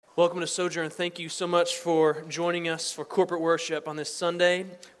Welcome to Sojourn. Thank you so much for joining us for corporate worship on this Sunday.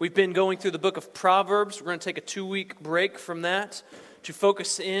 We've been going through the book of Proverbs. We're going to take a 2-week break from that to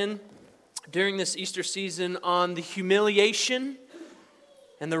focus in during this Easter season on the humiliation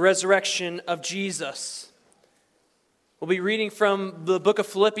and the resurrection of Jesus. We'll be reading from the book of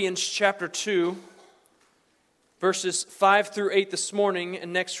Philippians chapter 2, verses 5 through 8 this morning,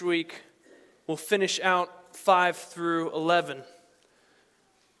 and next week we'll finish out 5 through 11.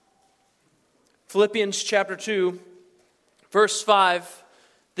 Philippians chapter 2, verse 5,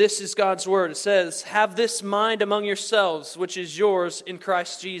 this is God's word. It says, "Have this mind among yourselves, which is yours in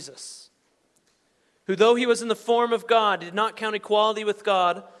Christ Jesus, who though he was in the form of God, did not count equality with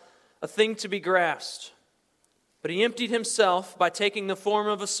God a thing to be grasped, but he emptied himself by taking the form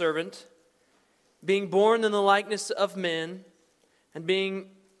of a servant, being born in the likeness of men, and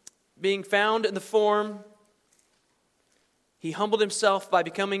being found in the form, he humbled himself by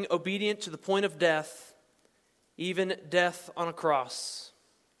becoming obedient to the point of death, even death on a cross."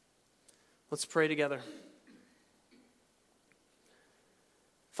 Let's pray together.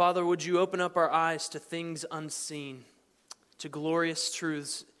 Father, would you open up our eyes to things unseen, to glorious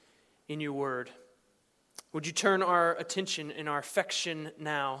truths in your word? Would you turn our attention and our affection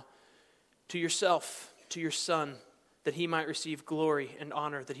now to yourself, to your Son, that he might receive glory and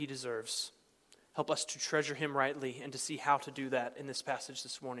honor that he deserves? Help us to treasure him rightly and to see how to do that in this passage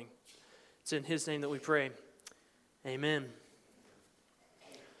this morning. It's in his name that we pray. Amen.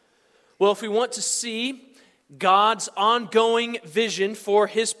 Well, if we want to see God's ongoing vision for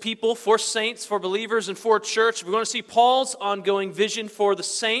his people, for saints, for believers, and for church, if we want to see Paul's ongoing vision for the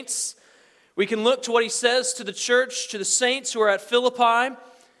saints, we can look to what he says to the church, to the saints who are at Philippi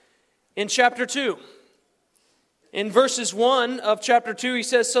in chapter 2. In verses 1 of chapter 2, he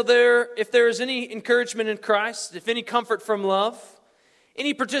says, if there is any encouragement in Christ, if any comfort from love,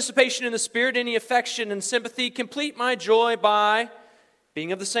 any participation in the Spirit, any affection and sympathy, complete my joy by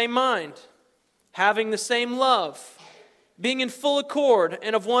being of the same mind, having the same love, being in full accord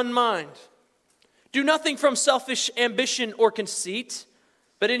and of one mind. Do nothing from selfish ambition or conceit,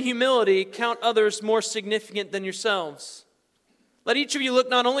 but in humility count others more significant than yourselves. Let each of you look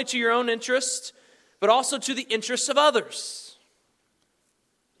not only to your own interest, but also to the interests of others.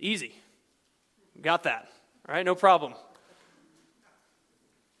 Easy. Got that. All right, no problem.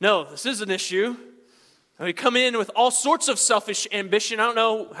 No, this is an issue. We come in with all sorts of selfish ambition. I don't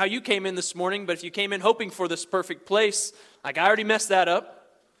know how you came in this morning, but if you came in hoping for this perfect place, like I already messed that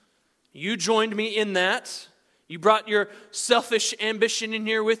up. You joined me in that. You brought your selfish ambition in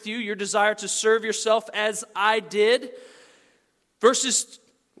here with you, your desire to serve yourself as I did. Verses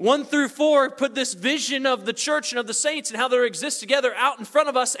 1 through 4 put this vision of the church and of the saints and how they exist together out in front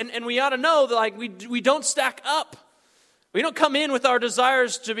of us, and we ought to know that we don't stack up. We don't come in with our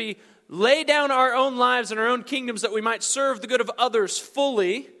desires to lay down our own lives and our own kingdoms that we might serve the good of others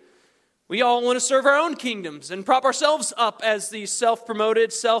fully. We all want to serve our own kingdoms and prop ourselves up as these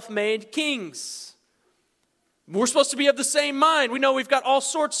self-promoted, self-made kings. We're supposed to be of the same mind. We know we've got all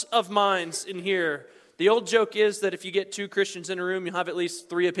sorts of minds in here. The old joke is that if you get 2 Christians in a room, you'll have at least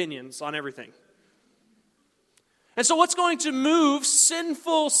 3 opinions on everything. And so what's going to move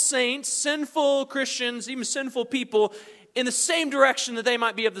sinful saints, sinful Christians, even sinful people in the same direction that they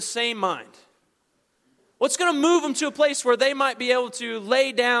might be of the same mind? What's going to move them to a place where they might be able to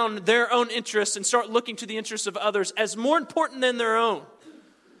lay down their own interests and start looking to the interests of others as more important than their own?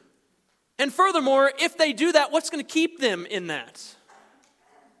 And furthermore, if they do that, what's going to keep them in that?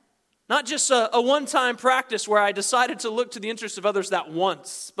 Not just a one-time practice where I decided to look to the interests of others that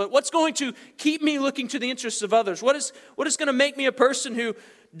once, but what's going to keep me looking to the interests of others? What is going to make me a person who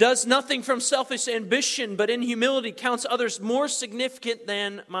does nothing from selfish ambition, but in humility counts others more significant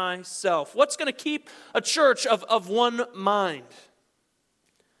than myself? What's going to keep a church of one mind?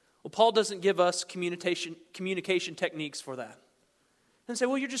 Well, Paul doesn't give us communication techniques for that. And say,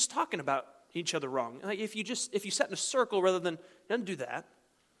 well, you're just talking about each other wrong. Like if you sat in a circle rather than, he doesn't do that.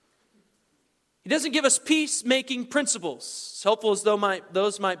 He doesn't give us peacemaking principles, as helpful as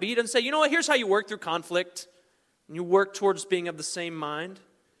those might be. He doesn't say, you know what, here's how you work through conflict, and you work towards being of the same mind.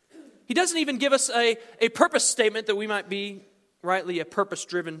 He doesn't even give us a purpose statement that we might be rightly a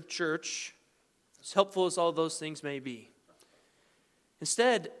purpose-driven church, as helpful as all those things may be.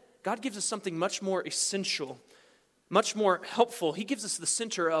 Instead, God gives us something much more essential, much more helpful. He gives us the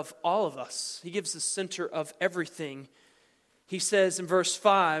center of all of us. He gives the center of everything. He says in verse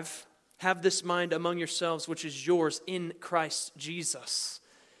 5, "Have this mind among yourselves, which is yours in Christ Jesus."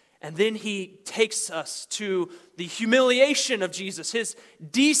 And then he takes us to the humiliation of Jesus, his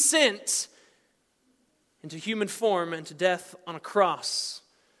descent into human form and to death on a cross.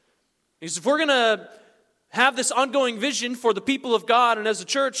 Because if we're going to have this ongoing vision for the people of God and as a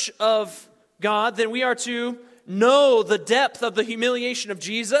church of God, then we are to know the depth of the humiliation of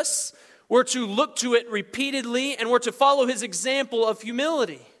Jesus. We're to look to it repeatedly, and we're to follow his example of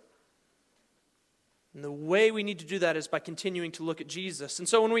humility. And the way we need to do that is by continuing to look at Jesus. And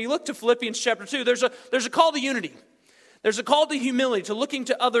so when we look to Philippians chapter 2, there's a call to unity. There's a call to humility, to looking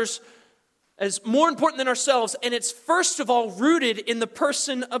to others as more important than ourselves, and it's first of all rooted in the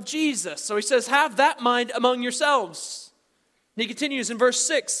person of Jesus. So he says, have that mind among yourselves. And he continues in verse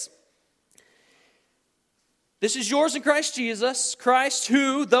 6. This is yours in Christ Jesus, Christ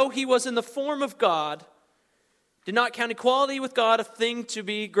who, though he was in the form of God, did not count equality with God a thing to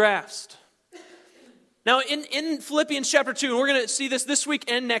be grasped. Now in Philippians chapter 2, and we're going to see this week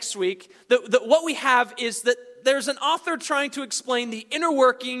and next week, what we have is that there's an author trying to explain the inner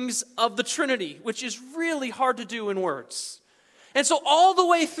workings of the Trinity, which is really hard to do in words. And so all the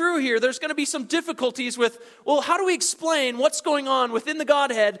way through here, there's going to be some difficulties with, well, how do we explain what's going on within the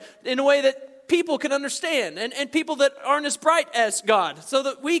Godhead in a way that people can understand, and people that aren't as bright as God, so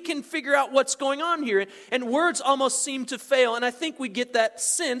that we can figure out what's going on here. And words almost seem to fail, and I think we get that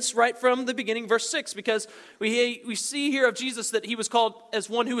sense right from the beginning, verse 6, because we see here of Jesus that he was called as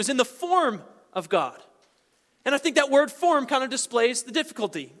one who was in the form of God. And I think that word form kind of displays the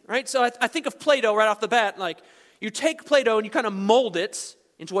difficulty, right? So I think of Play-Doh right off the bat. Like, you take Play-Doh and you kind of mold it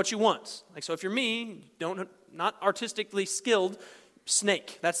into what you want. Like, so if you're me, not artistically skilled,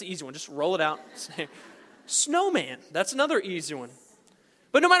 snake, that's the easy one. Just roll it out. Snowman, that's another easy one.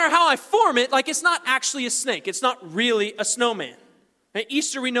 But no matter how I form it, like, it's not actually a snake. It's not really a snowman. At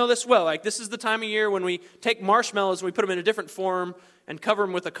Easter, we know this well. Like, this is the time of year when we take marshmallows and we put them in a different form and cover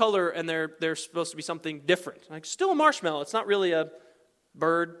them with a color, and they're supposed to be something different. Like, still a marshmallow. It's not really a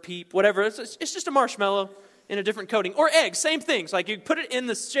bird, peep, whatever. It's just a marshmallow in a different coating. Or eggs, same things. Like, you put it in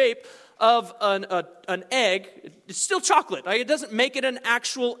the shape of an egg. It's still chocolate. Like, it doesn't make it an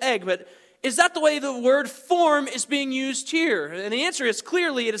actual egg. But is that the way the word form is being used here? And the answer is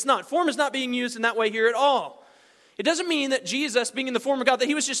clearly it is not. Form is not being used in that way here at all. It doesn't mean that Jesus, being in the form of God, that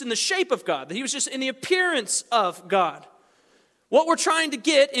he was just in the shape of God, that he was just in the appearance of God. What we're trying to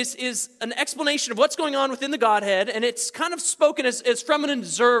get is an explanation of what's going on within the Godhead, and it's kind of spoken as from an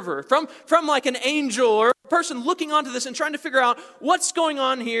observer, from like an angel or a person looking onto this and trying to figure out what's going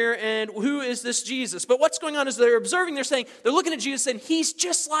on here and who is this Jesus. But what's going on is they're observing, they're looking at Jesus and he's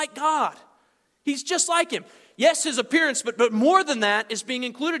just like God. He's just like him. Yes, his appearance, but more than that is being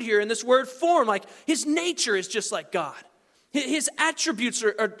included here in this word form. Like, his nature is just like God. His attributes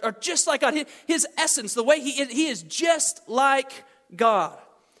are just like God. His essence, the way he is just like God.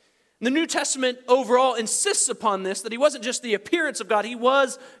 And the New Testament overall insists upon this, that he wasn't just the appearance of God, he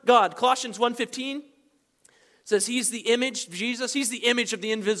was God. Colossians 1:15 says he's the image, Jesus, he's the image of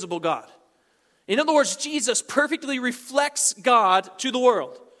the invisible God. In other words, Jesus perfectly reflects God to the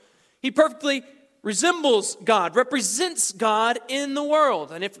world. He perfectly resembles God, represents God in the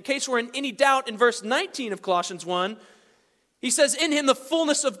world. And if in case we're in any doubt, in verse 19 of Colossians 1, he says, in him the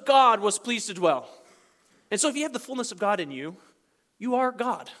fullness of God was pleased to dwell. And so if you have the fullness of God in you, you are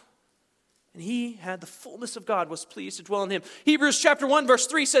God. And he had the fullness of God, was pleased to dwell in him. Hebrews chapter 1 verse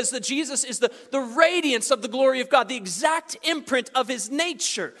 3 says that Jesus is the radiance of the glory of God, the exact imprint of his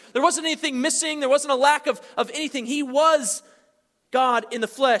nature. There wasn't anything missing. There wasn't a lack of anything. He was God in the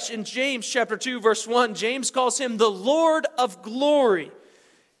flesh. In James chapter 2 verse 1, James calls him the Lord of glory.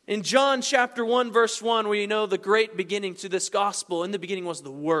 In John chapter 1 verse 1, we know the great beginning to this gospel. In the beginning was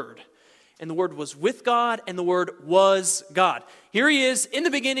the Word. And the Word was with God, and the Word was God. Here he is in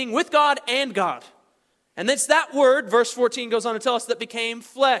the beginning with God and God. And it's that Word, verse 14 goes on to tell us, that became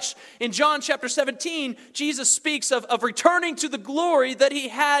flesh. In John chapter 17, Jesus speaks of returning to the glory that he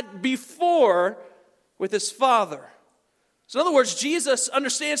had before with his Father. So in other words, Jesus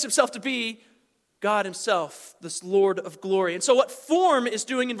understands himself to be God himself, this Lord of glory. And so what form is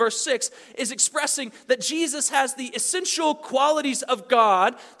doing in verse 6 is expressing that Jesus has the essential qualities of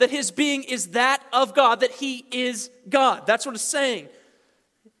God, that his being is that of God, that he is God. That's what it's saying.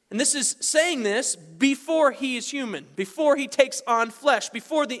 And this is saying this before he is human, before he takes on flesh,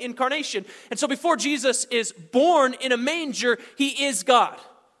 before the incarnation. And so before Jesus is born in a manger, he is God.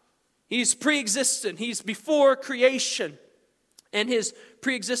 He's pre-existent. He's before creation. And his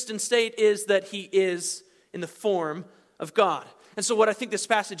pre-existent state is that he is in the form of God. And so what I think this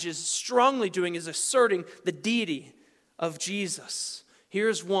passage is strongly doing is asserting the deity of Jesus.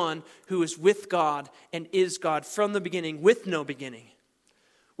 Here's one who is with God and is God from the beginning with no beginning,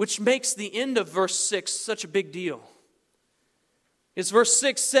 which makes the end of verse 6 such a big deal. Because verse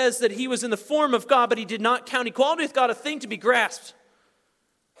 6 says that he was in the form of God, but he did not count equality with God a thing to be grasped.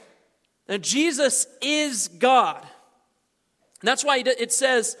 And Jesus is God. And that's why it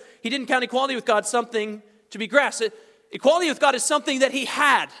says he didn't count equality with God something to be grasped. Equality with God is something that he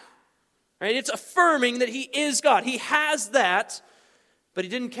had. Right? It's affirming that he is God. He has that, but he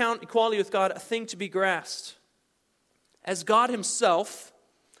didn't count equality with God a thing to be grasped. As God himself,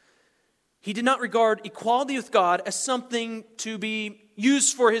 he did not regard equality with God as something to be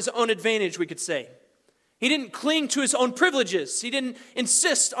used for his own advantage, we could say. He didn't cling to his own privileges. He didn't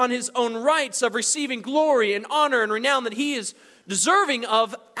insist on his own rights of receiving glory and honor and renown that he is deserving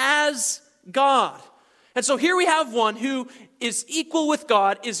of as God. And so here we have one who is equal with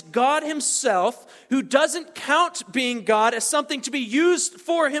God, is God himself, who doesn't count being God as something to be used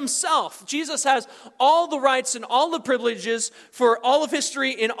for himself. Jesus has all the rights and all the privileges for all of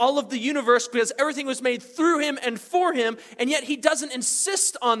history in all of the universe because everything was made through him and for him, and yet he doesn't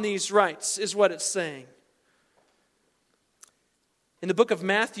insist on these rights, is what it's saying. In the book of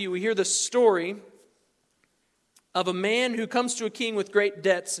Matthew, we hear the story of a man who comes to a king with great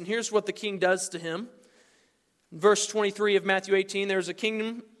debts, and here's what the king does to him. In verse 23 of Matthew 18, there's a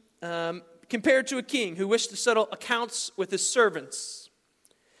kingdom compared to a king who wished to settle accounts with his servants.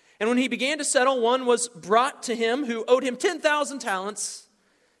 And when he began to settle, one was brought to him who owed him 10,000 talents.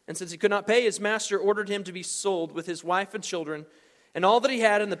 And since he could not pay, his master ordered him to be sold with his wife and children and all that he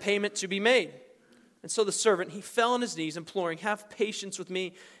had and the payment to be made. And so the servant, he fell on his knees, imploring, "Have patience with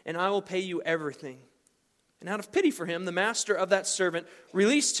me, and I will pay you everything." And out of pity for him, the master of that servant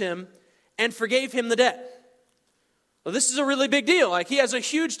released him and forgave him the debt. Well, this is a really big deal. Like, he has a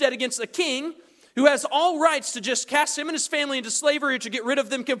huge debt against a king who has all rights to just cast him and his family into slavery or to get rid of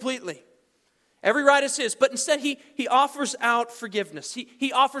them completely. Every right is his. But instead, he offers out forgiveness.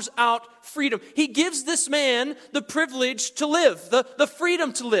 He offers out freedom. He gives this man the privilege to live, the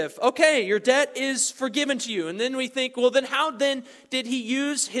freedom to live. Okay, your debt is forgiven to you. And then we think, well, then how then did he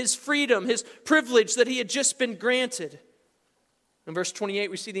use his freedom, his privilege that he had just been granted? In verse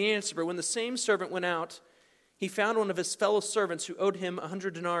 28, we see the answer. But when the same servant went out, he found one of his fellow servants who owed him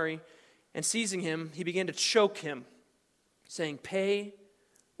 100 denarii, and seizing him, he began to choke him, saying, "Pay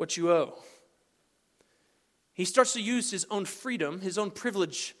what you owe." He starts to use his own freedom, his own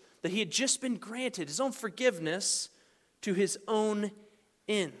privilege that he had just been granted, his own forgiveness, to his own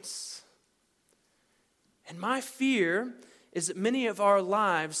ends. And my fear is that many of our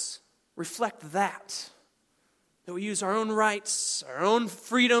lives reflect that we use our own rights, our own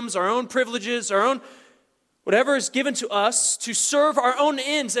freedoms, our own privileges, our own whatever is given to us to serve our own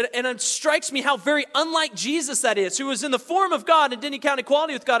ends. And it strikes me how very unlike Jesus that is, who was in the form of God and didn't count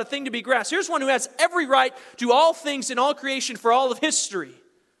equality with God a thing to be grasped. Here's one who has every right to all things in all creation for all of history.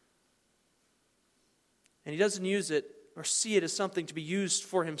 And he doesn't use it or see it as something to be used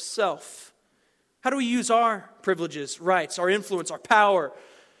for himself. How do we use our privileges, rights, our influence, our power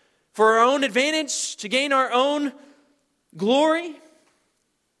for our own advantage, to gain our own glory?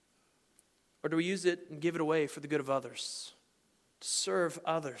 Or do we use it and give it away for the good of others, to serve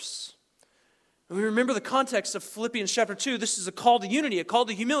others? And we remember the context of Philippians chapter 2. This is a call to unity, a call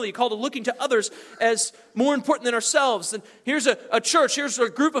to humility, a call to looking to others as more important than ourselves. And here's a church, here's a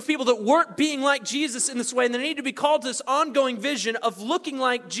group of people that weren't being like Jesus in this way, and they need to be called to this ongoing vision of looking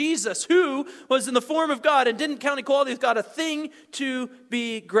like Jesus, who was in the form of God and didn't count equality with God a thing to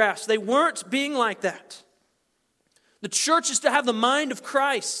be grasped. They weren't being like that. The church is to have the mind of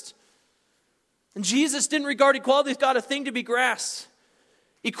Christ. And Jesus didn't regard equality with God a thing to be grasped.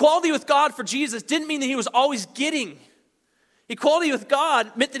 Equality with God for Jesus didn't mean that he was always getting. Equality with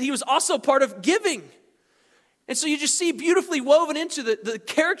God meant that he was also part of giving. And so you just see beautifully woven into the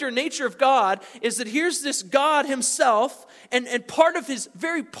character and nature of God is that here's this God himself, and part of his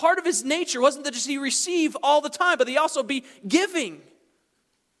nature wasn't that just he receive all the time, but he also be giving.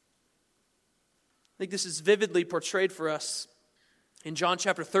 I think this is vividly portrayed for us in John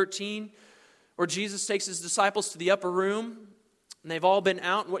chapter 13, where Jesus takes his disciples to the upper room, and they've all been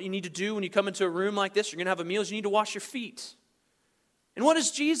out, and what you need to do when you come into a room like this, you're going to have a meal, is you need to wash your feet. And what does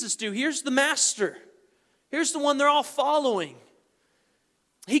Jesus do? Here's the master. Here's the one they're all following.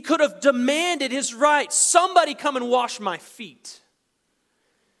 He could have demanded his right. Somebody come and wash my feet.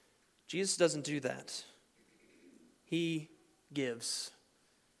 Jesus doesn't do that. He gives.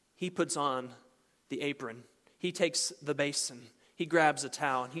 He puts on the apron. He takes the basin. He grabs a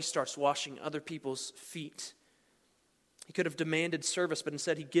towel and he starts washing other people's feet. He could have demanded service, but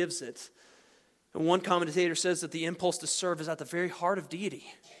instead he gives it. And one commentator says that the impulse to serve is at the very heart of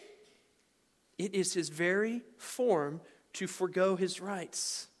deity. It is his very form to forgo his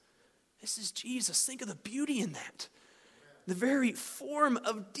rights. This is Jesus. Think of the beauty in that. The very form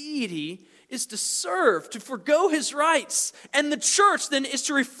of deity is to serve, to forgo his rights. And the church then is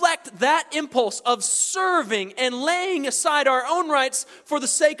to reflect that impulse of serving and laying aside our own rights for the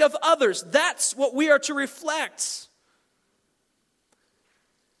sake of others. That's what we are to reflect.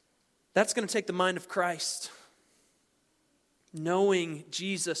 That's going to take the mind of Christ. Knowing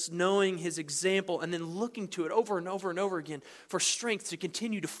Jesus, knowing his example, and then looking to it over and over and over again for strength to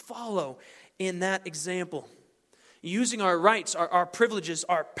continue to follow in that example. Using our rights, our privileges,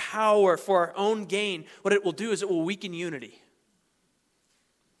 our power for our own gain, what it will do is it will weaken unity.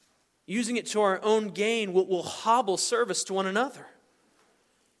 Using it to our own gain will hobble service to one another.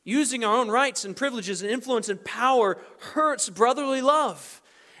 Using our own rights and privileges and influence and power hurts brotherly love.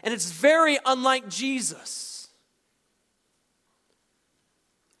 And it's very unlike Jesus.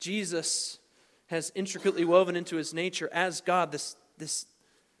 Jesus has intricately woven into his nature as God this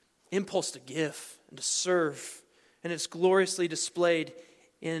impulse to give and to serve. And it's gloriously displayed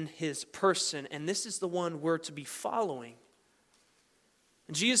in his person. And this is the one we're to be following.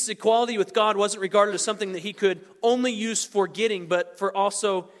 And Jesus' equality with God wasn't regarded as something that he could only use for getting, but for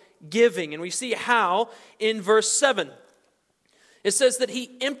also giving. And we see how in verse 7. It says that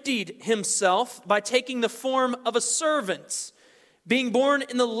he emptied himself by taking the form of a servant, being born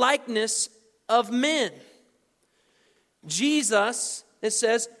in the likeness of men. Jesus, it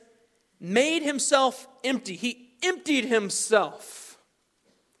says, made himself empty. He emptied himself.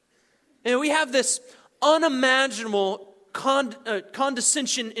 And we have this unimaginable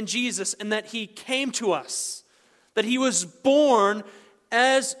condescension in Jesus in that he came to us, that he was born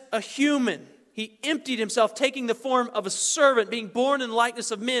as a human. He emptied himself, taking the form of a servant, being born in the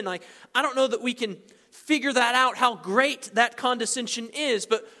likeness of men. I don't know that we can figure that out, how great that condescension is,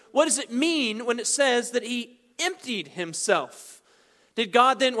 but what does it mean when it says that he emptied himself? Did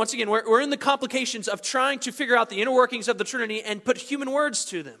God then, once again, we're in the complications of trying to figure out the inner workings of the Trinity and put human words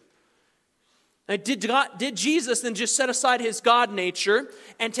to them. Now, did Jesus then just set aside his God nature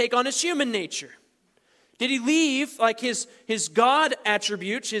and take on his human nature? Did he leave like his God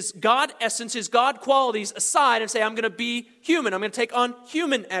attributes, his God essence, his God qualities aside and say, I'm going to be human. I'm going to take on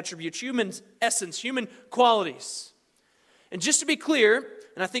human attributes, human essence, human qualities. And just to be clear,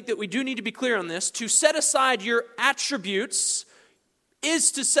 and I think that we do need to be clear on this, to set aside your attributes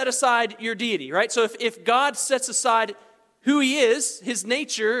is to set aside your deity, right? So if God sets aside who he is, his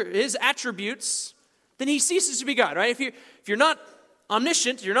nature, his attributes, then he ceases to be God, right? If you're not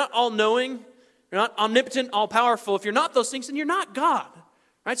omniscient, you're not all-knowing, you're not omnipotent, all-powerful, if you're not those things, then you're not God,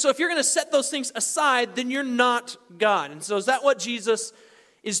 right? So if you're going to set those things aside, then you're not God. And so is that what Jesus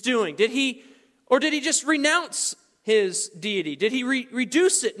is doing? Did he just renounce his deity? Did he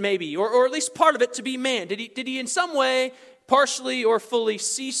reduce it maybe, or at least part of it to be man? Did he in some way, partially or fully,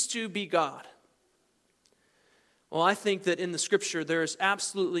 cease to be God? Well, I think that in the Scripture there is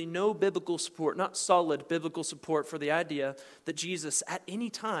absolutely no biblical support, not solid biblical support for the idea that Jesus at any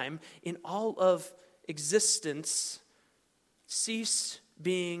time in all of existence ceased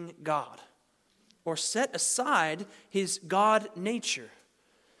being God or set aside his God nature.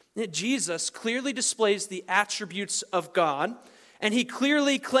 Jesus clearly displays the attributes of God, and he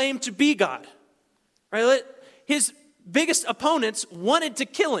clearly claimed to be God. Right? His biggest opponents wanted to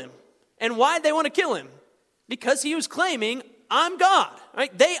kill him. And why did they want to kill him? Because he was claiming, I'm God.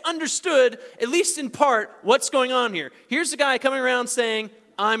 Right? They understood, at least in part, what's going on here. Here's the guy coming around saying,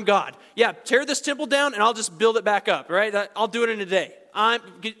 I'm God. Yeah, tear this temple down and I'll just build it back up, right? I'll do it in a day. I'm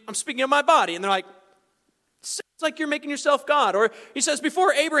speaking of my body. And they're like, sounds like you're making yourself God. Or he says,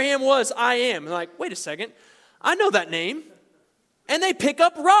 before Abraham was, I am. And they're like, wait a second, I know that name. And they pick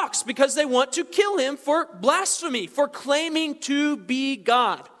up rocks because they want to kill him for blasphemy, for claiming to be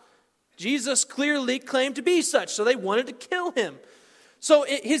God. Jesus clearly claimed to be such, so they wanted to kill him. So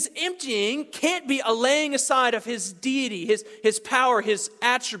his emptying can't be a laying aside of his deity, his power, his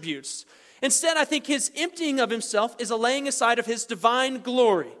attributes. Instead, I think his emptying of himself is a laying aside of his divine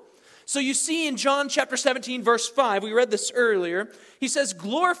glory. So you see in John chapter 17, verse 5, we read this earlier, he says,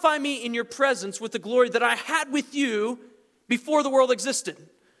 glorify me in your presence with the glory that I had with you before the world existed.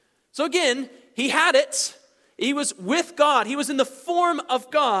 So again, he had it. He was with God. He was in the form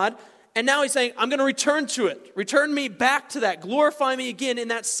of God. And now he's saying, I'm going to return to it. Return me back to that. Glorify me again in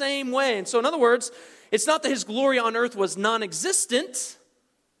that same way. And so in other words, it's not that his glory on earth was non-existent,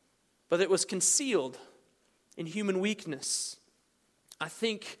 but it was concealed in human weakness. I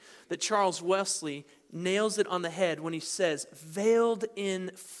think that Charles Wesley nails it on the head when he says, veiled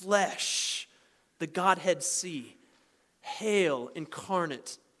in flesh, the Godhead see. Hail,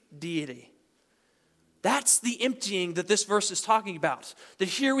 incarnate deity. That's the emptying that this verse is talking about. That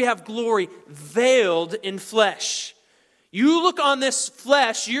here we have glory veiled in flesh. You look on this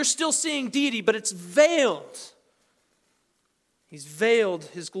flesh, you're still seeing deity, but it's veiled. He's veiled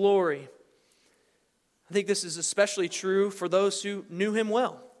his glory. I think this is especially true for those who knew him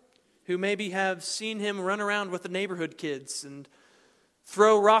well, who maybe have seen him run around with the neighborhood kids and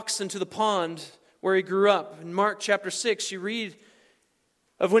throw rocks into the pond where he grew up. In Mark chapter 6, you read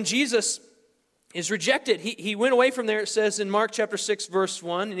of when Jesus is rejected. He went away from there, it says in Mark chapter 6, verse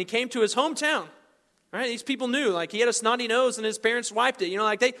 1, and he came to his hometown. Right? These people knew, like he had a snotty nose and his parents wiped it. You know,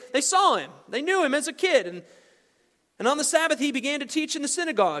 like they saw him. They knew him as a kid. And on the Sabbath, he began to teach in the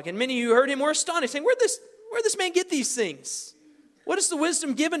synagogue. And many who heard him were astonished, saying, where'd this man get these things? What is the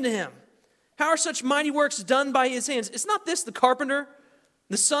wisdom given to him? How are such mighty works done by his hands? Is not this the carpenter,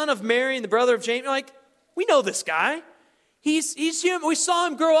 the son of Mary and the brother of James? Like, we know this guy. He's human. We saw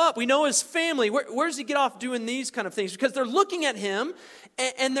him grow up. We know his family. Where does he get off doing these kind of things? Because they're looking at him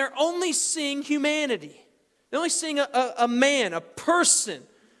and they're only seeing humanity. They're only seeing a man, a person.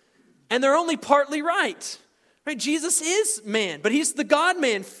 And they're only partly right. Right? Jesus is man, but he's the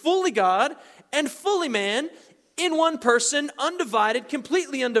God-man, fully God and fully man in one person, undivided,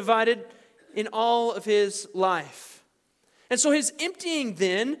 completely undivided in all of his life. And so his emptying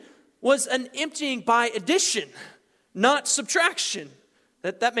then was an emptying by addition, not subtraction.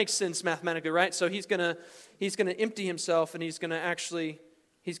 That makes sense mathematically, right? So he's gonna empty himself, and he's gonna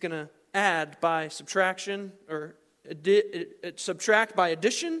add by subtraction, or subtract by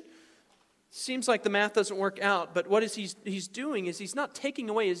addition. Seems like the math doesn't work out, but what he's doing is he's not taking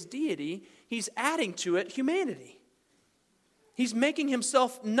away his deity, he's adding to it humanity. He's making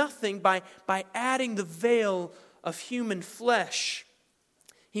himself nothing by adding the veil of human flesh.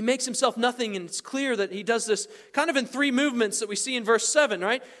 He makes himself nothing, and it's clear that he does this kind of in three movements that we see in verse 7,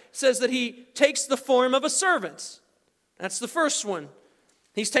 right? It says that he takes the form of a servant. That's the first one.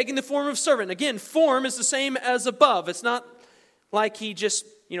 He's taking the form of a servant. Again, form is the same as above. It's not like he just,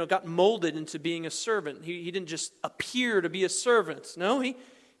 got molded into being a servant. He didn't just appear to be a servant. No,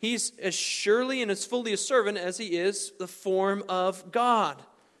 he's as surely and as fully a servant as he is the form of God.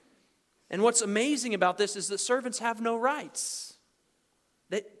 And what's amazing about this is that servants have no rights.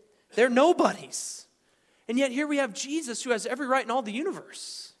 They're nobodies. And yet here we have Jesus, who has every right in all the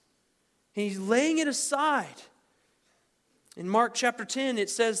universe. And he's laying it aside. In Mark chapter 10, it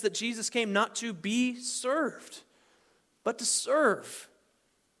says that Jesus came not to be served, but to serve.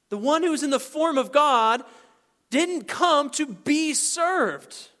 The one who is in the form of God didn't come to be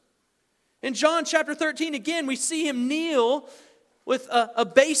served. In John chapter 13, again, we see him kneel with a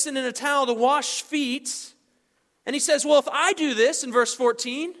basin and a towel to wash feet. And he says, well, if I do this, in verse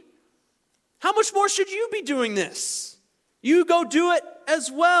 14, how much more should you be doing this? You go do it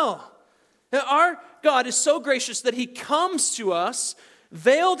as well. Now, our God is so gracious that he comes to us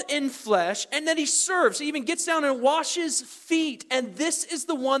veiled in flesh, and that he serves. He even gets down and washes feet, and this is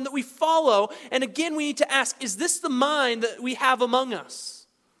the one that we follow. And again, we need to ask, is this the mind that we have among us?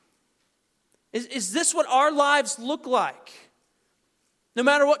 Is this what our lives look like? No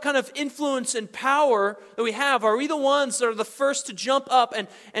matter what kind of influence and power that we have, are we the ones that are the first to jump up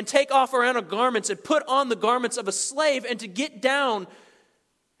and take off our outer garments and put on the garments of a slave and to get down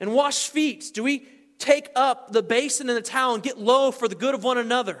and wash feet? Do we take up the basin and the towel and get low for the good of one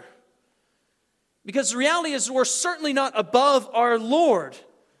another? Because the reality is we're certainly not above our Lord.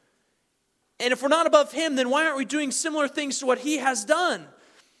 And if we're not above him, then why aren't we doing similar things to what he has done?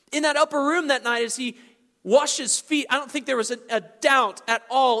 In that upper room that night as he washes feet, I don't think there was a doubt at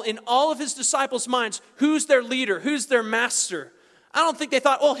all in all of his disciples' minds who's their leader, who's their master. I don't think they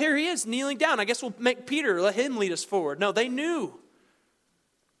thought, oh, here he is kneeling down. I guess we'll make Peter, let him lead us forward. No, they knew.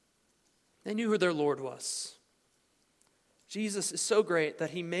 They knew who their Lord was. Jesus is so great that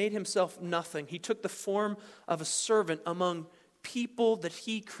he made himself nothing. He took the form of a servant among people that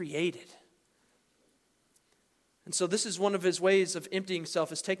he created. And so this is one of his ways of emptying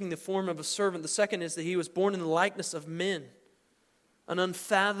himself, is taking the form of a servant. The second is that he was born in the likeness of men. An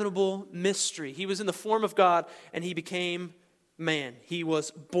unfathomable mystery. He was in the form of God and he became man. He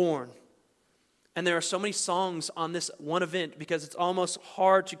was born. And there are so many songs on this one event because it's almost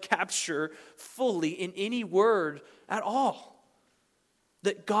hard to capture fully in any word at all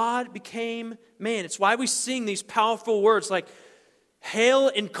that God became man. It's why we sing these powerful words like, "Hail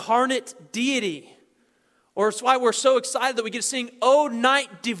incarnate deity." Or it's why we're so excited that we get to sing, "O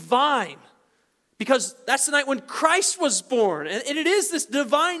night divine." Because that's the night when Christ was born. And it is this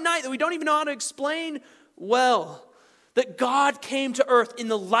divine night that we don't even know how to explain well. That God came to earth in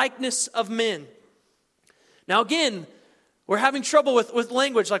the likeness of men. Now again, we're having trouble with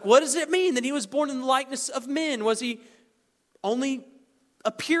language. Like, what does it mean that he was born in the likeness of men? Was he only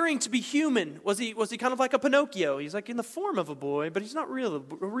appearing to be human? Was he kind of like a Pinocchio? He's like in the form of a boy, but he's not a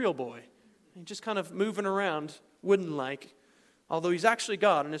real boy. He's just kind of moving around, wooden-like, although he's actually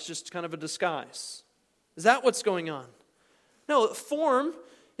God, and it's just kind of a disguise. Is that what's going on? No, form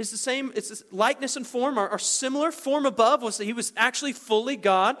is the same. It's likeness and form are similar. Form above was that he was actually fully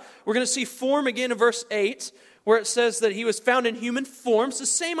God. We're going to see form again in verse 8, where it says that he was found in human form. It's the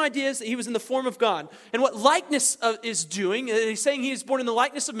same idea as that he was in the form of God. And what likeness is doing, he's saying he is born in the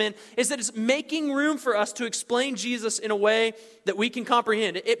likeness of men, is that it's making room for us to explain Jesus in a way that we can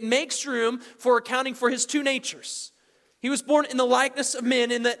comprehend. It makes room for accounting for his two natures. He was born in the likeness of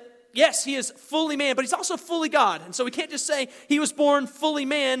men in that, yes, he is fully man, but he's also fully God. And so we can't just say he was born fully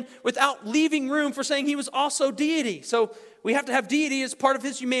man without leaving room for saying he was also deity. So we have to have deity as part of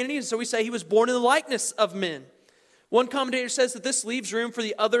his humanity, and so we say he was born in the likeness of men. One commentator says that this leaves room for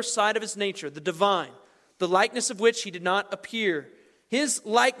the other side of his nature, the divine, the likeness of which he did not appear. His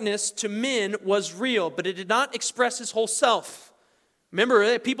likeness to men was real, but it did not express his whole self.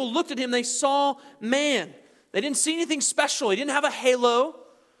 Remember, people looked at him, they saw man. They didn't see anything special. He didn't have a halo.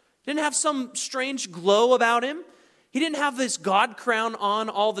 He didn't have some strange glow about him. He didn't have this God crown on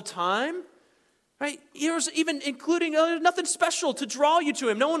all the time. Right? There was even including nothing special to draw you to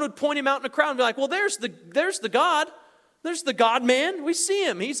him. No one would point him out in a crowd and be like, well, there's the God. There's the God man. We see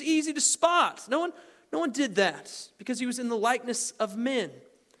him. He's easy to spot. No one did that because he was in the likeness of men.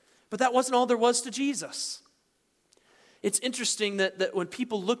 But that wasn't all there was to Jesus. It's interesting that when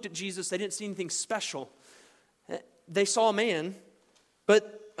people looked at Jesus, they didn't see anything special. They saw a man,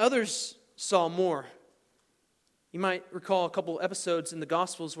 but others saw more. You might recall a couple episodes in the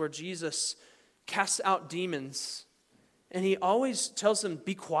Gospels where Jesus casts out demons, and he always tells them,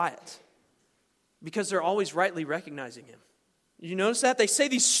 be quiet, because they're always rightly recognizing him. You notice that? They say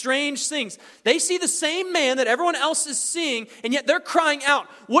these strange things. They see the same man that everyone else is seeing, and yet they're crying out,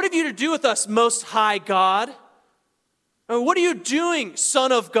 what have you to do with us, Most High God? Or, what are you doing,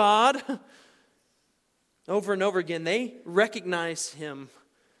 Son of God? Over and over again, they recognize him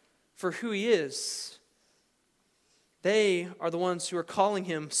for who he is. They are the ones who are calling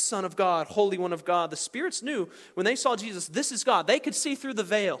him Son of God, Holy One of God. The spirits knew when they saw Jesus, this is God. They could see through the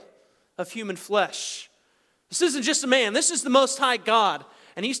veil of human flesh. This isn't just a man. This is the Most High God.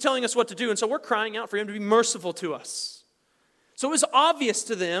 And he's telling us what to do. And so we're crying out for him to be merciful to us. So it was obvious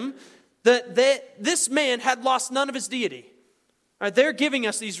to them that this man had lost none of his deity. All right, they're giving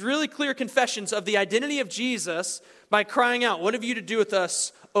us these really clear confessions of the identity of Jesus by crying out, what have you to do with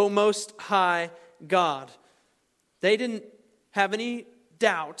us, O Most High God? They didn't have any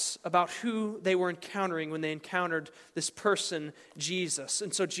doubts about who they were encountering when they encountered this person, Jesus.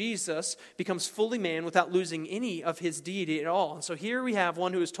 And so Jesus becomes fully man without losing any of his deity at all. And so here we have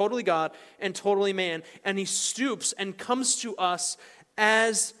one who is totally God and totally man, and he stoops and comes to us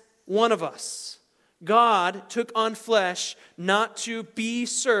as one of us. God took on flesh not to be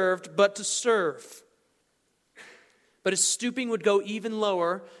served, but to serve. But his stooping would go even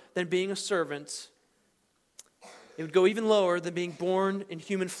lower than being a servant. It would go even lower than being born in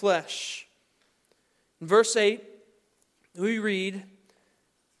human flesh. In verse 8, we read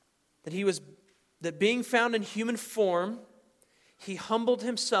that being found in human form, he humbled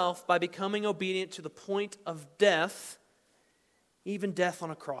himself by becoming obedient to the point of death, even death on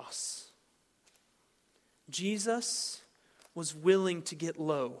a cross. Jesus was willing to get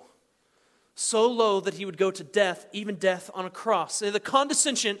low. So low that he would go to death, even death on a cross. The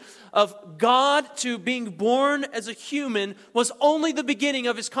condescension of God to being born as a human was only the beginning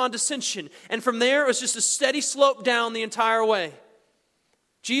of his condescension. And from there, it was just a steady slope down the entire way.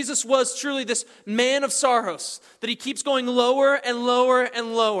 Jesus was truly this man of sorrows, that he keeps going lower and lower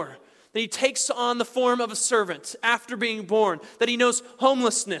and lower. That he takes on the form of a servant after being born, that he knows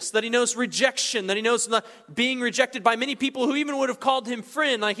homelessness, that he knows rejection, that he knows being rejected by many people who even would have called him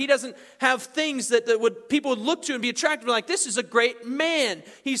friend. Like he doesn't have things that people would look to and be attracted to, like this is a great man.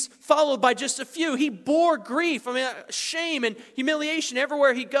 He's followed by just a few. He bore grief, shame and humiliation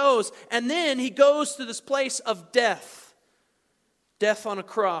everywhere he goes. And then he goes to this place of death on a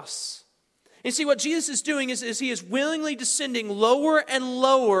cross. And see, what Jesus is doing is he is willingly descending lower and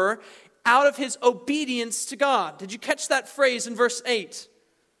lower out of his obedience to God. Did you catch that phrase in verse 8?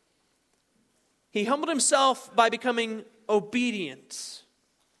 He humbled himself by becoming obedient.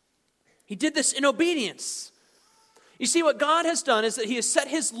 He did this in obedience. You see, what God has done is that he has set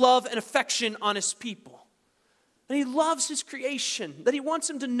his love and affection on his people. And he loves his creation, that he wants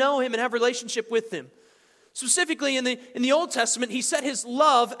them to know him and have a relationship with him. Specifically, in the Old Testament, he set his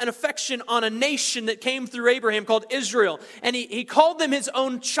love and affection on a nation that came through Abraham called Israel. And he called them his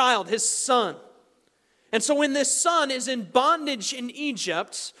own child, his son. And so when this son is in bondage in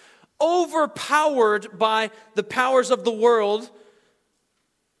Egypt, overpowered by the powers of the world,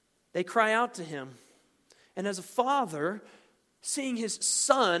 they cry out to him. And as a father, seeing his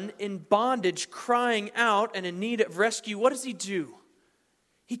son in bondage, crying out and in need of rescue, what does he do?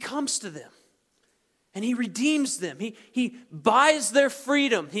 He comes to them and he redeems them. He buys their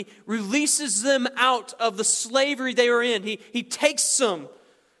freedom. He releases them out of the slavery they were in. He takes them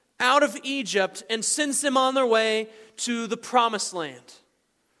out of Egypt and sends them on their way to the promised land.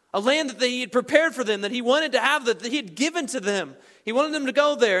 A land that he had prepared for them, that he wanted to have, that he had given to them. He wanted them to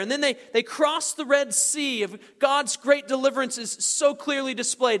go there. And then they crossed the Red Sea. Of God's great deliverance is so clearly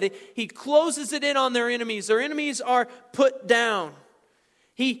displayed. He closes it in on their enemies. Their enemies are put down.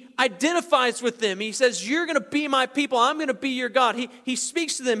 He identifies with them. He says, you're going to be my people. I'm going to be your God. He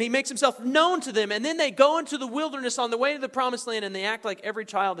speaks to them. He makes himself known to them. And then they go into the wilderness on the way to the promised land, and they act like every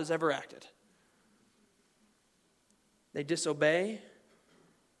child has ever acted. They disobey.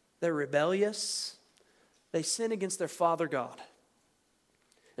 They're rebellious. They sin against their Father God.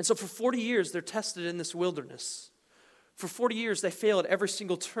 And so for 40 years, they're tested in this wilderness. For 40 years, they fail at every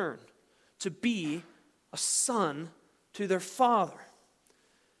single turn to be a son to their father.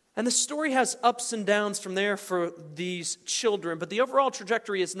 And the story has ups and downs from there for these children, but the overall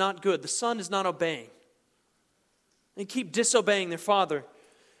trajectory is not good. The son is not obeying. They keep disobeying their father.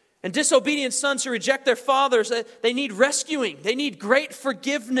 And disobedient sons who reject their fathers, they need rescuing. They need great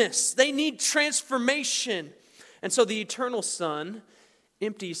forgiveness. They need transformation. And so the eternal Son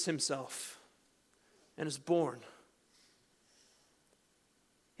empties himself and is born.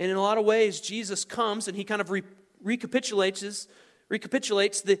 And in a lot of ways, Jesus comes and he kind of recapitulates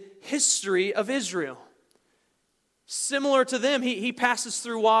the history of Israel. Similar to them, he passes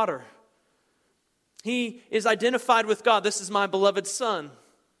through water. He is identified with God. This is my beloved Son.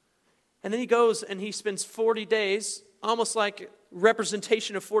 And then he goes and he spends 40 days, almost like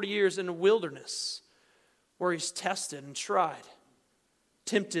representation of 40 years in a wilderness, where he's tested and tried,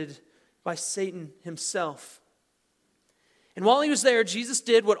 tempted by Satan himself. And while he was there, Jesus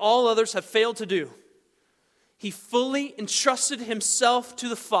did what all others have failed to do. He fully entrusted himself to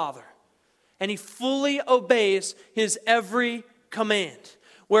the Father, and he fully obeys his every command.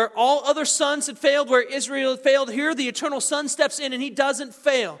 Where all other sons had failed, where Israel had failed, here the eternal Son steps in and he doesn't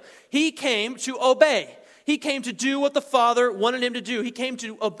fail. He came to obey. He came to do what the Father wanted him to do. He came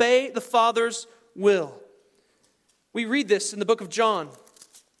to obey the Father's will. We read this in the book of John,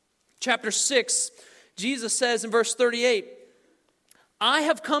 chapter 6. Jesus says in verse 38, I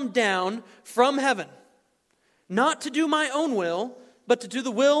have come down from heaven, not to do my own will, but to do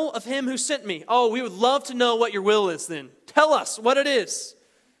the will of him who sent me. Oh, we would love to know what your will is then. Tell us what it is.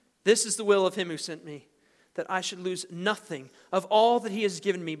 This is the will of him who sent me, that I should lose nothing of all that he has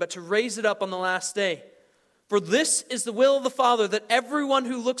given me, but to raise it up on the last day. For this is the will of the Father, that everyone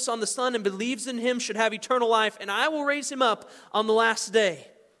who looks on the Son and believes in him should have eternal life, and I will raise him up on the last day.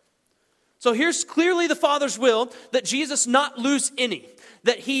 So here's clearly the Father's will, that Jesus not lose any,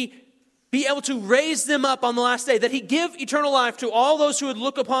 that he be able to raise them up on the last day, that he give eternal life to all those who would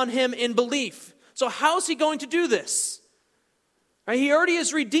look upon him in belief. So how's he going to do this? Right, he already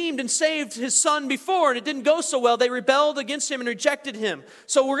has redeemed and saved his son before, and it didn't go so well. They rebelled against him and rejected him.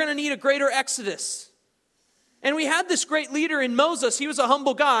 So we're going to need a greater exodus. And we had this great leader in Moses. He was a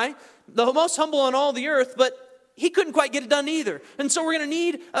humble guy, the most humble on all the earth, but he couldn't quite get it done either. And so we're going to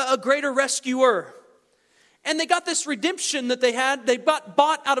need a greater rescuer. And they got this redemption that they had. They got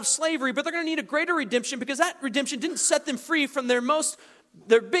bought out of slavery, but they're going to need a greater redemption because that redemption didn't set them free from their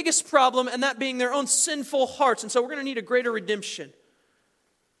biggest problem, and that being their own sinful hearts. And so we're going to need a greater redemption.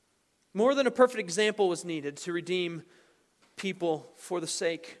 More than a perfect example was needed to redeem people for the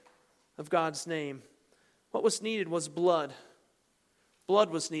sake of God's name. What was needed was blood. Blood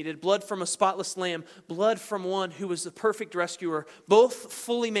was needed. Blood from a spotless lamb. Blood from one who was the perfect rescuer, both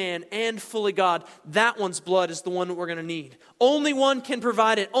fully man and fully God. That one's blood is the one that we're going to need. Only one can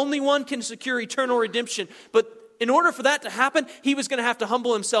provide it. Only one can secure eternal redemption. But in order for that to happen, he was going to have to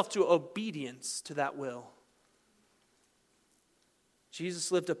humble himself to obedience to that will.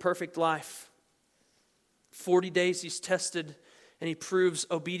 Jesus lived a perfect life. 40 days he's tested, and he proves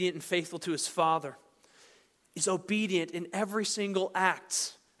obedient and faithful to his Father. He's obedient in every single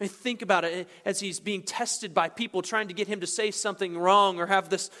act. I mean, think about it as he's being tested by people trying to get him to say something wrong or have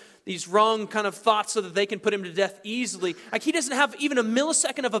these wrong kind of thoughts so that they can put him to death easily. Like, he doesn't have even a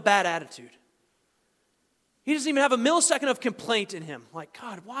millisecond of a bad attitude. He doesn't even have a millisecond of complaint in him. Like,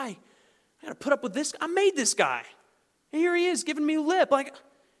 God, why? I got to put up with this. I made this guy. And here he is giving me lip. Like,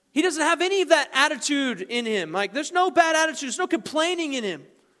 he doesn't have any of that attitude in him. Like, there's no bad attitude. There's no complaining in him.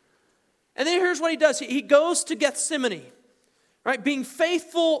 And then here's what he does. He goes to Gethsemane, right? Being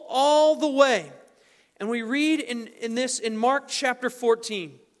faithful all the way. And we read in this in Mark chapter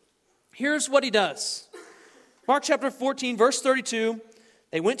 14. Here's what he does. Mark chapter 14, verse 32.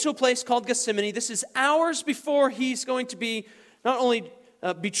 They went to a place called Gethsemane. This is hours before he's going to be not only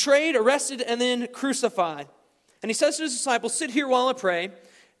betrayed, arrested, and then crucified. And he says to his disciples, "Sit here while I pray."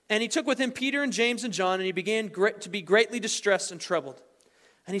 And he took with him Peter and James and John, and he began to be greatly distressed and troubled.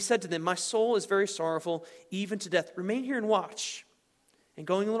 And he said to them, "My soul is very sorrowful, even to death. Remain here and watch." And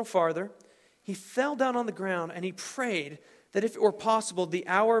going a little farther, he fell down on the ground, and he prayed that if it were possible, the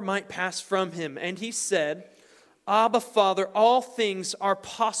hour might pass from him. And he said, "Abba, Father, all things are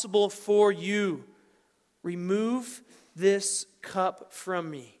possible for you. Remove this cup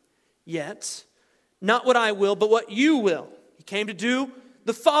from me. Yet, not what I will, but what you will." He came to do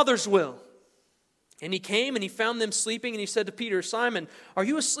the Father's will. And he came and he found them sleeping, and he said to Peter, "Simon, are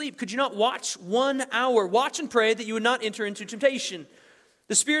you asleep? Could you not watch 1 hour? Watch and pray that you would not enter into temptation.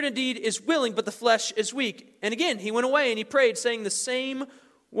 The spirit indeed is willing, but the flesh is weak." And again he went away and he prayed, saying the same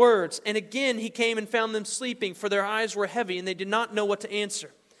words. And again he came and found them sleeping, for their eyes were heavy, and they did not know what to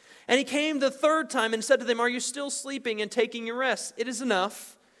answer. And he came the third time and said to them, "Are you still sleeping and taking your rest? It is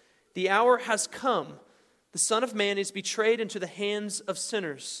enough. The hour has come. The Son of Man is betrayed into the hands of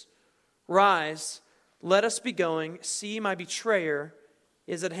sinners. Rise, let us be going. See, my betrayer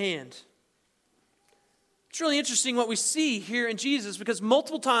is at hand." It's really interesting what we see here in Jesus, because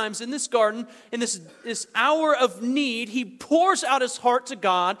multiple times in this garden, in this hour of need, he pours out his heart to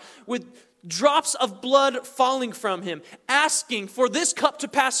God with drops of blood falling from him, asking for this cup to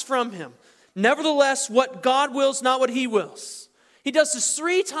pass from him. Nevertheless, what God wills, not what he wills. He does this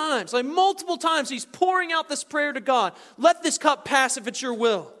 3 times, like multiple times. He's pouring out this prayer to God. Let this cup pass if it's your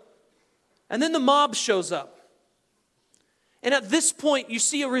will. And then the mob shows up. And at this point, you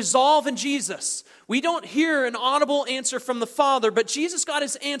see a resolve in Jesus. We don't hear an audible answer from the Father, but Jesus got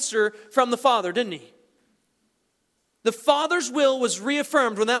his answer from the Father, didn't he? The Father's will was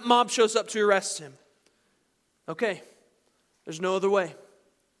reaffirmed when that mob shows up to arrest him. Okay, there's no other way.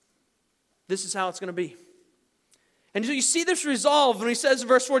 This is how it's going to be. And so you see this resolve when he says in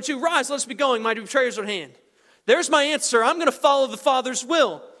verse 42, "Rise, let us be going, my betrayers are at hand." There's my answer. I'm going to follow the Father's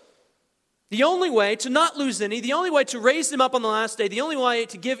will. The only way to not lose any, the only way to raise him up on the last day, the only way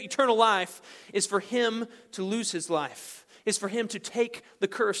to give eternal life is for him to lose his life, is for him to take the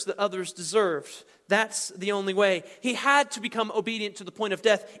curse that others deserved. That's the only way. He had to become obedient to the point of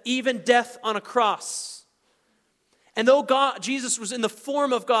death, even death on a cross. And though Jesus was in the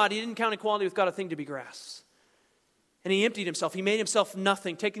form of God, he didn't count equality with God a thing to be grasped. And he emptied himself. He made himself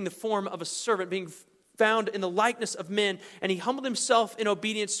nothing, taking the form of a servant, being found in the likeness of men. And he humbled himself in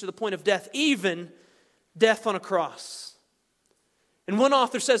obedience to the point of death, even death on a cross. And one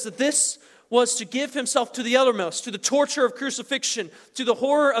author says that this was to give himself to the uttermost, to the torture of crucifixion, to the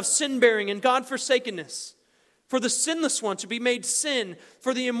horror of sin-bearing and God-forsakenness, for the sinless one to be made sin,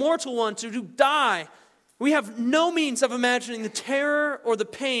 for the immortal one to die. We have no means of imagining the terror or the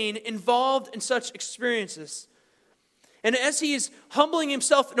pain involved in such experiences. And as he is humbling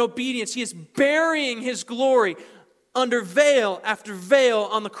himself in obedience, he is burying his glory under veil after veil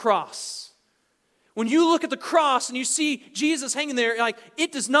on the cross. When you look at the cross and you see Jesus hanging there,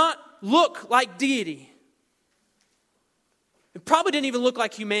 it does not look like deity. It probably didn't even look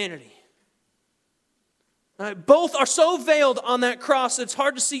like humanity. Both are so veiled on that cross that it's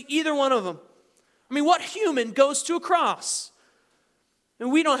hard to see either one of them. I mean, what human goes to a cross?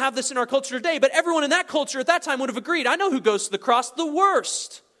 And we don't have this in our culture today, but everyone in that culture at that time would have agreed. I know who goes to the cross, the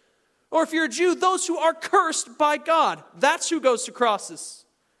worst. Or if you're a Jew, those who are cursed by God. That's who goes to crosses.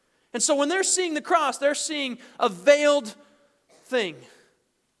 And so when they're seeing the cross, they're seeing a veiled thing.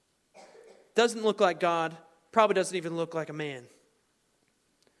 Doesn't look like God, probably doesn't even look like a man.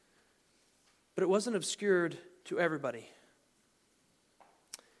 But it wasn't obscured to everybody.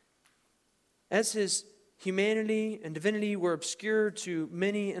 As his humanity and divinity were obscured to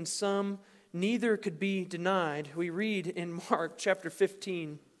many and some, neither could be denied. We read in Mark chapter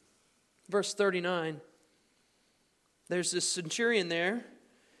 15, verse 39. There's this centurion there,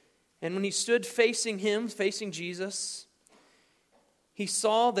 and when he stood facing him, facing Jesus, he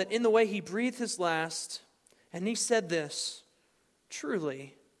saw that in the way he breathed his last, and he said this,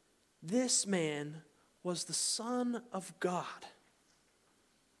 "Truly, this man was the Son of God."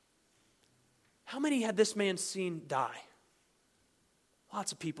 How many had this man seen die?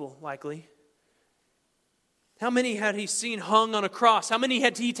 Lots of people, likely. How many had he seen hung on a cross? How many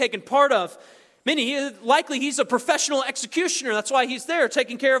had he taken part of? Many. Likely he's a professional executioner. That's why he's there,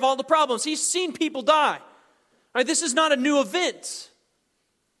 taking care of all the problems. He's seen people die. All right, this is not a new event.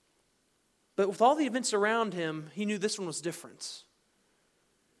 But with all the events around him, he knew this one was different.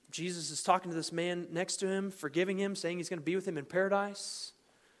 Jesus is talking to this man next to him, forgiving him, saying he's going to be with him in paradise.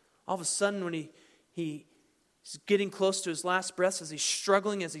 All of a sudden, when he's getting close to his last breaths, as he's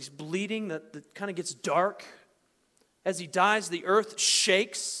struggling, as he's bleeding, that kind of gets dark. As he dies, the earth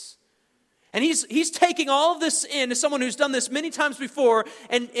shakes. And he's taking all of this in as someone who's done this many times before,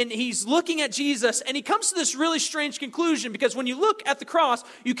 and he's looking at Jesus, and he comes to this really strange conclusion, because when you look at the cross,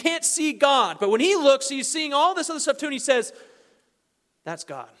 you can't see God. But when he looks, he's seeing all this other stuff too, and he says, that's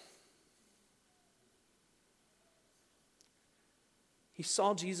God. He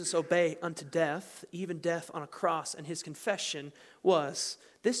saw Jesus obey unto death, even death on a cross, and his confession was,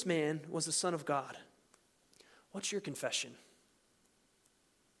 this man was the Son of God. What's your confession?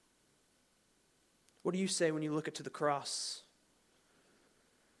 What do you say when you look to the cross?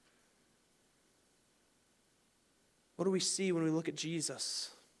 What do we see when we look at Jesus?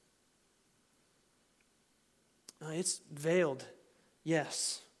 It's veiled,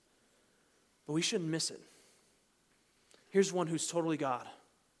 yes, but we shouldn't miss it. Here's one who's totally God,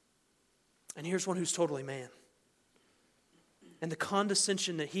 and here's one who's totally man. And the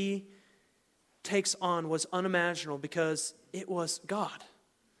condescension that he takes on was unimaginable because it was God.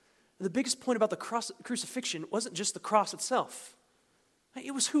 The biggest point about the crucifixion wasn't just the cross itself.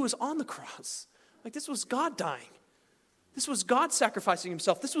 It was who was on the cross. This was God dying. This was God sacrificing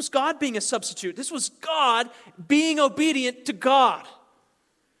himself. This was God being a substitute. This was God being obedient to God.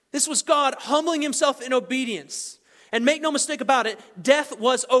 This was God humbling himself in obedience. And make no mistake about it, death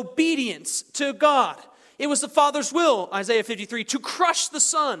was obedience to God. It was the Father's will, Isaiah 53, to crush the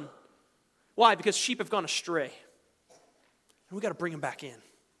Son. Why? Because sheep have gone astray. And we've got to bring them back in.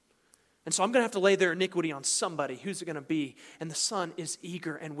 And so I'm going to have to lay their iniquity on somebody. Who's it going to be? And the Son is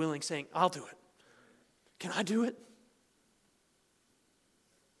eager and willing, saying, I'll do it. Can I do it?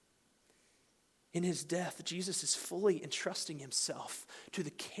 In his death, Jesus is fully entrusting himself to the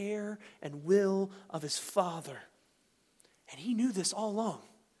care and will of his Father. And he knew this all along.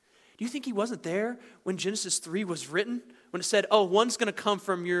 Do you think he wasn't there when Genesis 3 was written? When it said, one's going to come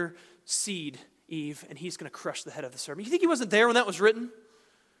from your seed, Eve, and he's going to crush the head of the serpent. You think he wasn't there when that was written?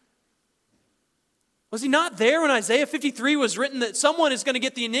 Was he not there when Isaiah 53 was written that someone is going to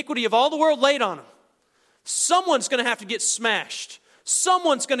get the iniquity of all the world laid on him? Someone's going to have to get smashed.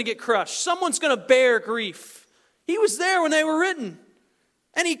 Someone's going to get crushed. Someone's going to bear grief. He was there when they were written.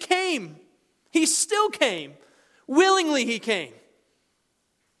 And he came. He still came. Willingly he came.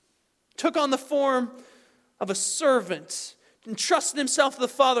 Took on the form of a servant. Entrusted himself to the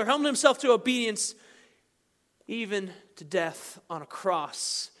Father. Humbled himself to obedience. Even to death on a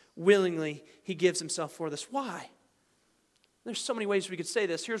cross. Willingly he gives himself for this. Why? There's so many ways we could say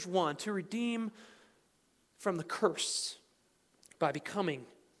this. Here's one. To redeem from the curse by becoming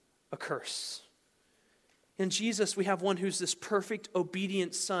a curse. In Jesus, we have one who's this perfect,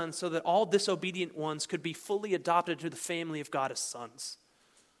 obedient son so that all disobedient ones could be fully adopted to the family of God as sons.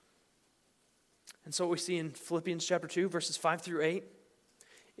 And so what we see in Philippians chapter 2, verses 5 through 8,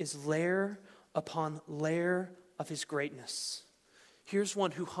 is layer upon layer of his greatness. Here's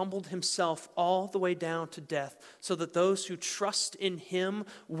one who humbled himself all the way down to death so that those who trust in him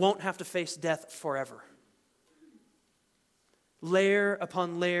won't have to face death forever. Layer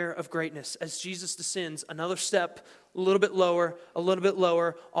upon layer of greatness as Jesus descends another step, a little bit lower,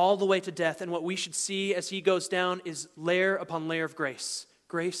 all the way to death. And what we should see as he goes down is layer upon layer of grace.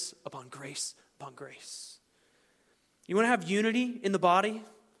 Grace upon grace upon grace. You want to have unity in the body?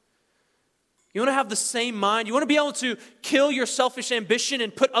 You want to have the same mind? You want to be able to kill your selfish ambition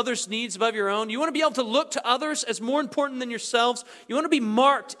and put others' needs above your own? You want to be able to look to others as more important than yourselves? You want to be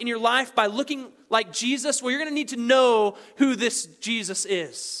marked in your life by looking like Jesus? Well, you're going to need to know who this Jesus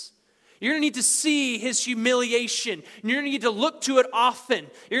is. You're going to need to see his humiliation. You're going to need to look to it often.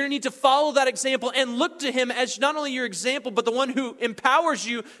 You're going to need to follow that example and look to him as not only your example, but the one who empowers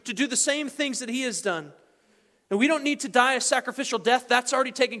you to do the same things that he has done. And we don't need to die a sacrificial death. That's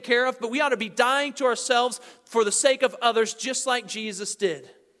already taken care of. But we ought to be dying to ourselves for the sake of others, just like Jesus did.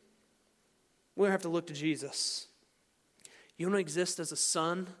 We have to look to Jesus. You want to exist as a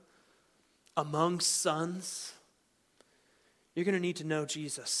son among sons? You're going to need to know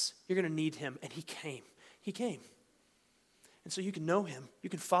Jesus. You're going to need him. And he came. He came. And so you can know him. You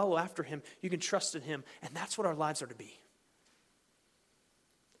can follow after him. You can trust in him. And that's what our lives are to be.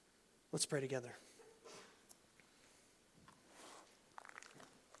 Let's pray together.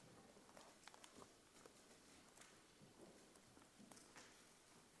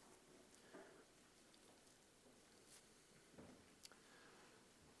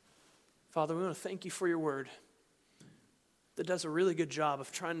 Father, we want to thank you for your word that does a really good job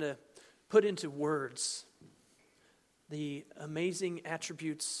of trying to put into words the amazing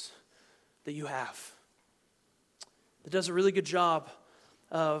attributes that you have. That does a really good job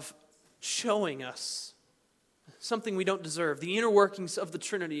of showing us something we don't deserve, the inner workings of the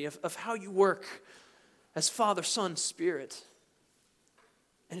Trinity, of how you work as Father, Son, Spirit.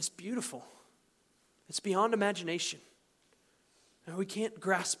 And it's beautiful. It's beyond imagination. And we can't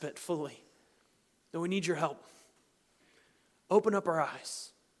grasp it fully. So we need your help. Open up our eyes.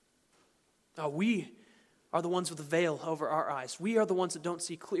 We are the ones with the veil over our eyes. We are the ones that don't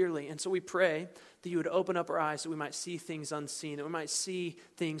see clearly. And so we pray that you would open up our eyes, that we might see things unseen, that we might see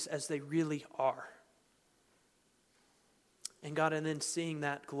things as they really are. And God, and then seeing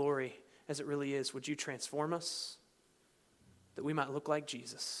that glory as it really is, would you transform us that we might look like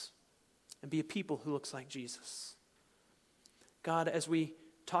Jesus and be a people who looks like Jesus? God, as we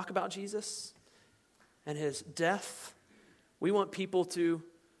talk about Jesus and his death, we want people to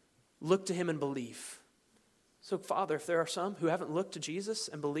look to him and believe. So, Father, if there are some who haven't looked to Jesus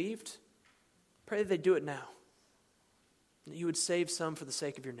and believed, pray that they do it now. That you would save some for the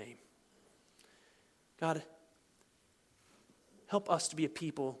sake of your name. God, help us to be a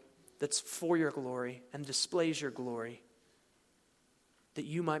people that's for your glory and displays your glory, that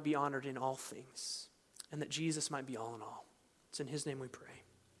you might be honored in all things, and that Jesus might be all in all. It's in his name we pray.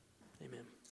 Amen.